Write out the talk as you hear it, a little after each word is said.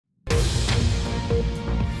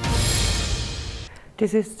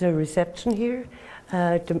This is the reception here.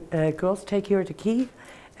 The girls take here the key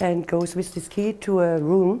and goes with this key to a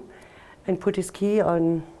room and put this key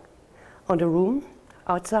on the room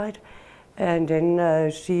outside. And then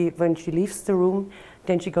when she leaves the room,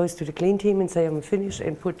 then she goes to the clean team and say, I'm finished,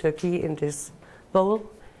 and put the key in this bowl.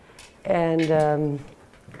 And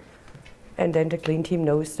then the clean team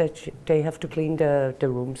knows that they have to clean the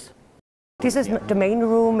rooms. This is the main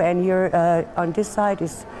room, and here on this side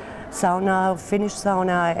is sauna, Finnish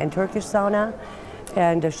sauna and Turkish sauna,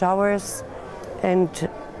 and the showers. And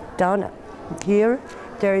down here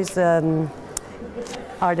there is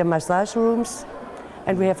are the massage rooms,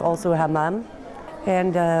 and we have also a hammam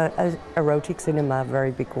and a erotic cinema,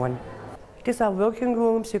 very big one. These are working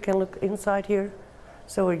rooms. You can look inside here.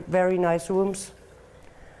 So very nice rooms,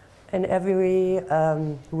 and every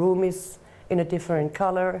room is in a different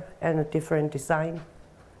color and a different design.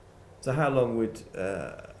 So how long would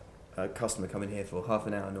a customer come in here for? Half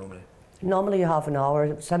an hour normally? Normally half an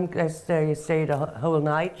hour. Some guests they stay the whole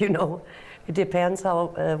night, you know. It depends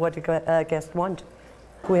what the guests want.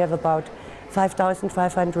 We have about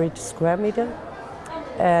 5,500 square meters,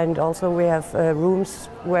 and also we have rooms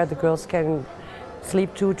where the girls can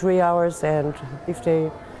sleep 2-3 hours, and if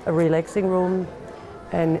they a relaxing room,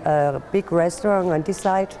 and a big restaurant on this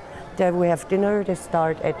side. Then we have dinner. They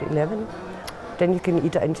start at 11. Then you can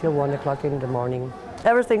eat until 1 o'clock in the morning.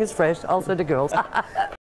 Everything is fresh, also the girls.